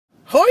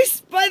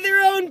Hoist by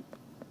their own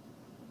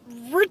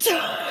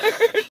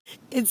retard.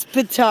 It's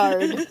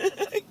petard.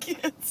 I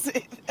can't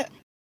say that.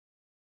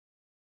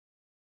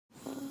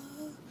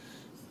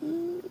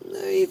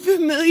 Are you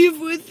familiar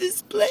with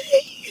this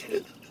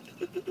play?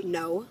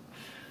 No.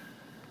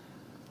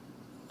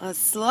 A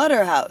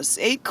slaughterhouse.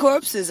 8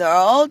 corpses are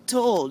all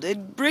told.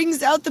 It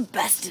brings out the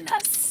best in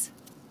us.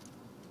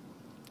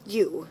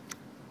 You.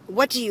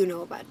 What do you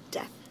know about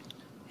death?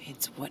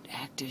 It's what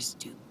actors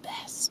do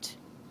best.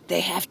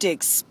 They have to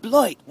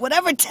exploit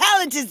whatever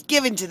talent is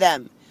given to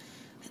them.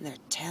 And their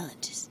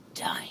talent is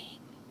dying.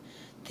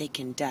 They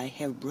can die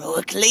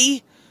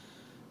heroically,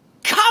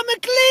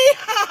 comically,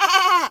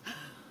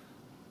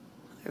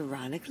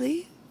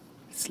 ironically,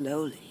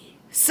 slowly,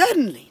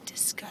 suddenly,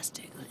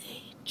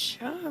 disgustingly,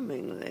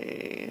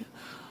 charmingly,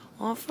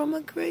 or from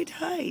a great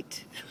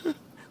height,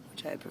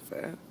 which I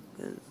prefer,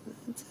 because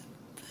it's a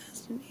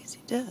fast and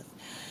easy death.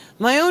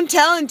 My own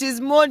talent is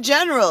more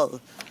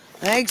general.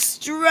 I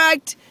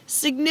extract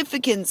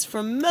significance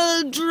from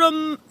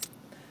melodrama.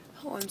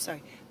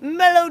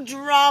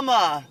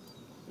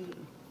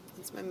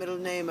 That's my middle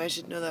name, I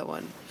should know that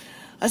one.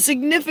 A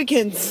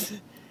significance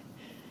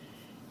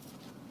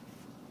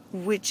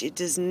which it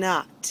does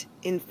not,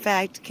 in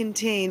fact,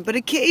 contain. But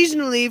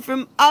occasionally,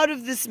 from out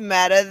of this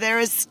matter, there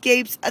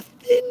escapes a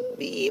thin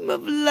beam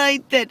of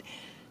light that,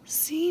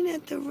 seen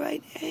at the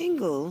right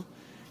angle,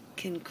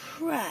 can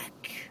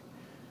crack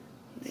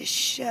the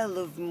shell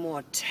of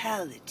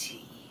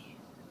mortality.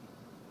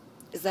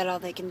 Is that all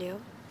they can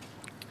do?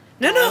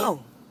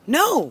 No.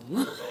 No.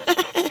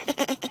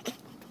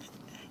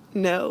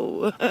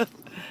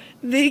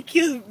 They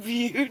kill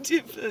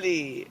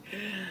beautifully.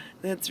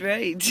 That's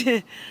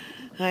right.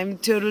 I'm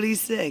totally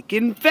sick.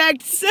 In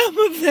fact, some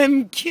of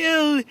them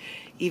kill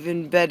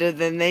even better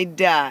than they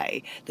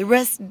die. The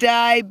rest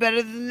die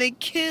better than they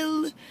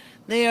kill.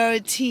 They are a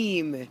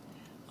team,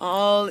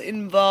 all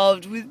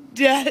involved with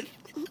death,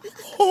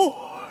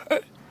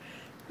 or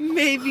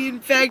maybe,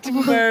 in fact,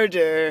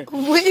 murder.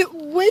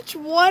 Which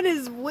one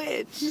is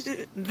which?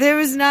 There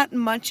is not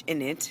much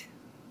in it.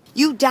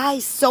 You die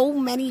so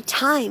many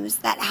times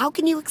that how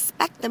can you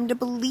expect them to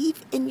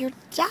believe in your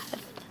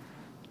death?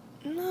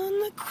 On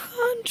the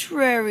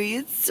contrary,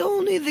 it's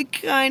only the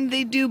kind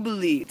they do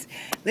believe.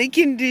 They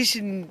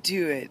condition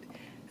to it.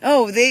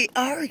 Oh, they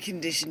are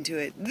conditioned to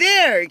it.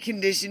 They're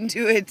conditioned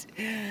to it.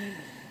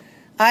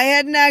 I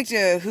had an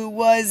actor who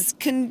was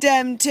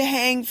condemned to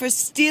hang for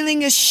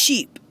stealing a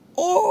sheep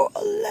or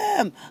a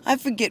lamb, I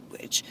forget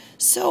which.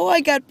 So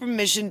I got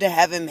permission to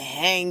have him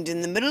hanged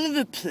in the middle of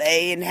the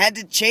play and had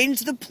to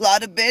change the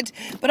plot a bit,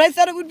 but I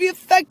thought it would be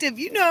effective,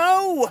 you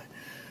know.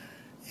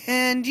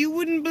 And you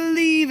wouldn't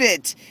believe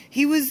it.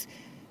 He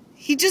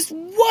just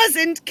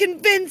wasn't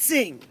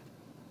convincing.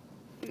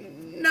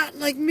 Not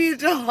like me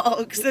at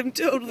all, because I'm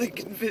totally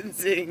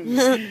convincing.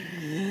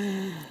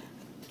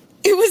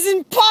 It was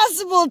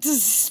impossible to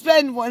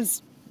suspend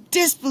one's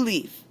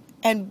disbelief.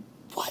 And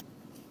what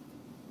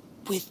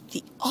with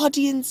the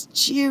audience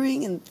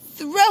cheering and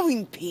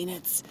throwing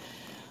peanuts,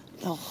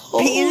 the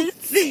whole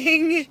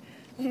thing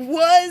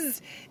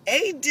was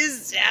a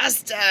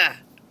disaster.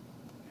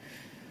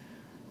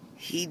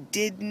 He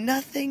did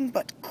nothing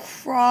but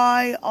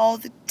cry all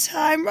the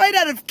time, right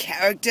out of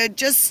character,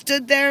 just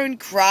stood there and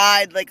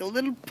cried like a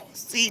little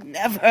pussy,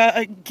 never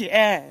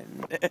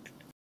again.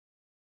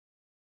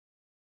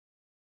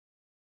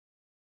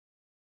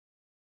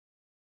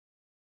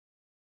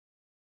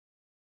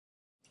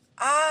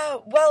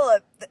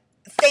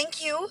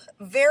 Thank you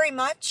very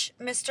much,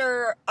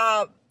 Mr.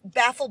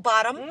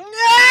 Bafflebottom.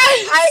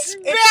 Yes!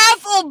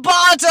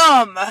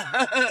 Bafflebottom!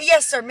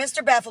 Yes, sir,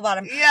 Mr.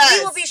 Bafflebottom. Yes.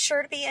 We will be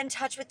sure to be in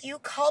touch with you.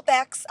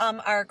 Callbacks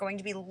are going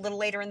to be a little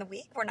later in the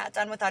week. We're not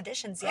done with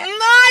auditions yet.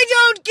 I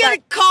don't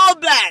get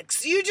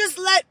callbacks. You just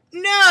let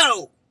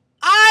know.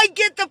 I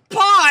get the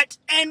part,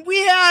 and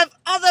we have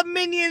other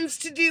minions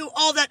to do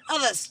all that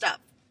other stuff.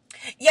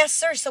 Yes,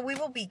 sir. So we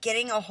will be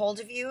getting a hold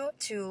of you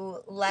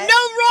to let... No,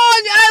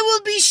 wrong. I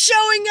will be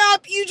showing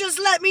up. You just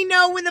let me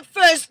know when the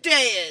first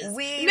day is.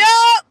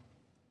 No.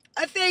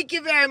 Thank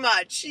you very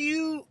much.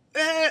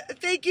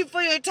 Thank you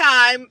for your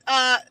time.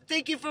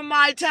 Thank you for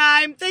my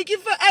time. Thank you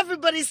for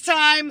everybody's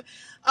time.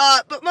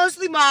 But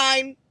mostly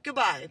mine.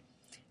 Goodbye.